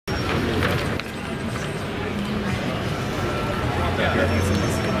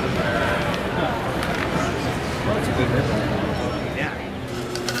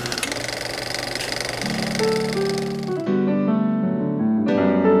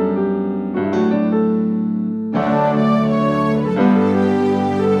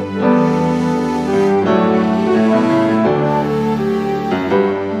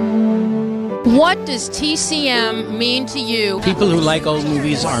does TCM mean to you? People who like old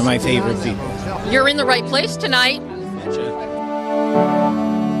movies are my favorite people. You're in the right place tonight.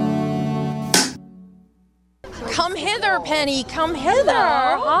 Come hither, Penny. Come hither.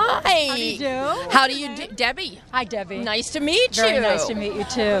 Hi. How do you do? How do you do? Debbie. Hi, Debbie. Nice to meet you. Very nice to meet you,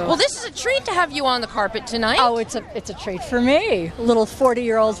 too. Well, this is a treat to have you on the carpet tonight. Oh, it's a treat for me. A little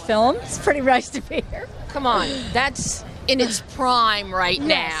 40-year-old film. It's pretty nice to be here. Come on. That's in its prime right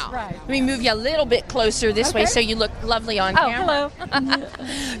Yes, now. right. Let me move you a little bit closer this way so you look lovely on camera.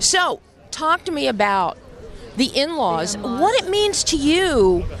 Hello. So, talk to me about the in-laws. What it means to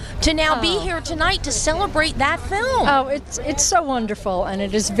you to now be here tonight to celebrate that film. Oh, it's so wonderful, and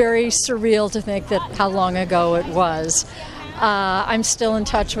it is very surreal to think that how long ago it was. I'm still in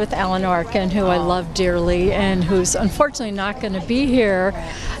touch with Alan Arkin, who I love dearly, and who's unfortunately not going to be here.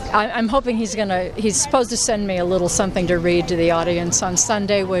 I'm hoping he's supposed to send me a little something to read to the audience on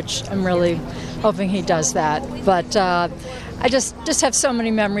Sunday, which I'm really hoping he does that. But I just have so many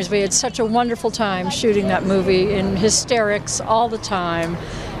memories. We had such a wonderful time shooting that movie in hysterics all the time,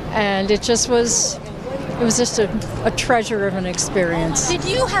 and it was just a treasure of an experience. Did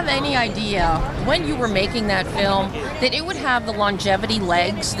you have any idea when you were making that film that it would have the longevity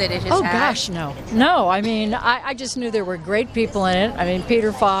legs that it has had? Oh gosh, no. No, I mean, I just knew there were great people in it. I mean,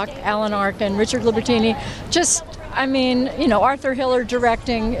 Peter Falk, Alan Arkin, Richard Libertini, Arthur Hiller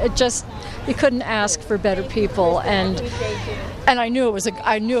directing. You couldn't ask for better people, and I knew it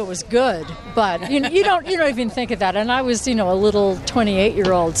was good, but you don't even think of that. And I was a little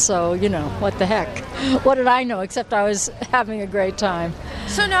 28-year-old, so what the heck? What did I know except I was having a great time.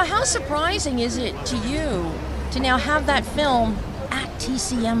 So now, how surprising is it to you to now have that film at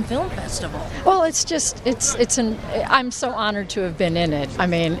TCM Film Festival? Well, I'm so honored to have been in it. I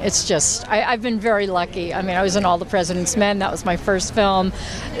mean, I've been very lucky. I mean, I was in All the President's Men. That was my first film.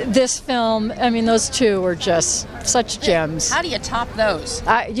 This film, I mean, those two were just such gems. How do you top those?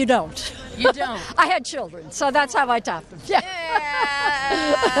 You don't. You don't? I had children, so that's how I top them. Yeah.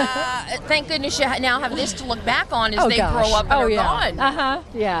 Thank goodness you now have this to look back on as they grow up and are gone.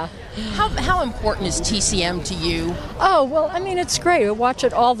 Yeah. How important is TCM to you? Oh, well, I mean, it's great. I watch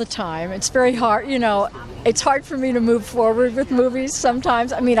it all the time. It's very hard, it's hard for me to move forward with movies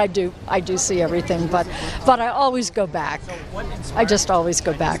sometimes. I mean, I do see everything, but I always go back. I just always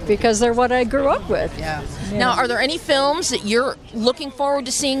go back because they're what I grew up with. Yeah. Now, are there any films that you're looking forward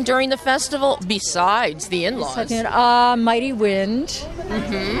to seeing during the festival besides The In-Laws? Mighty Wind.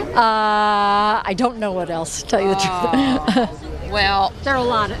 Mm-hmm. I don't know what else, to tell you the truth. Well, there are a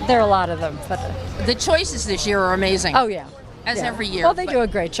lot of them, but the choices this year are amazing. Oh yeah. As every year. Well, they do a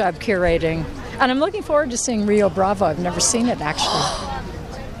great job curating. And I'm looking forward to seeing RIO BRAVO. I've never seen it, actually.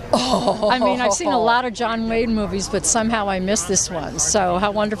 I mean, I've seen a lot of John Wayne movies, but somehow I missed this one. So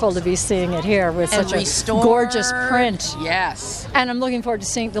how wonderful to be seeing it here with such a gorgeous print. Yes. And I'm looking forward to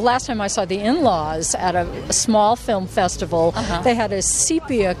seeing, the last time I saw The In-Laws at a small film festival, they had a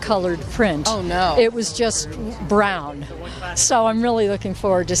sepia-colored print. Oh, no. It was just brown. So I'm really looking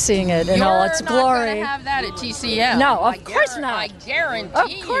forward to seeing it in all its glory. You're not going to have that at TCM. No, of course not. I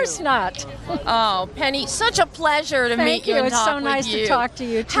guarantee you. Of course not. Oh, Penny, such a pleasure to meet you and talk with you. It's so nice to talk to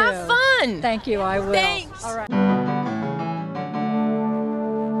you, too. Have fun. Thank you, I will. Thanks. All right.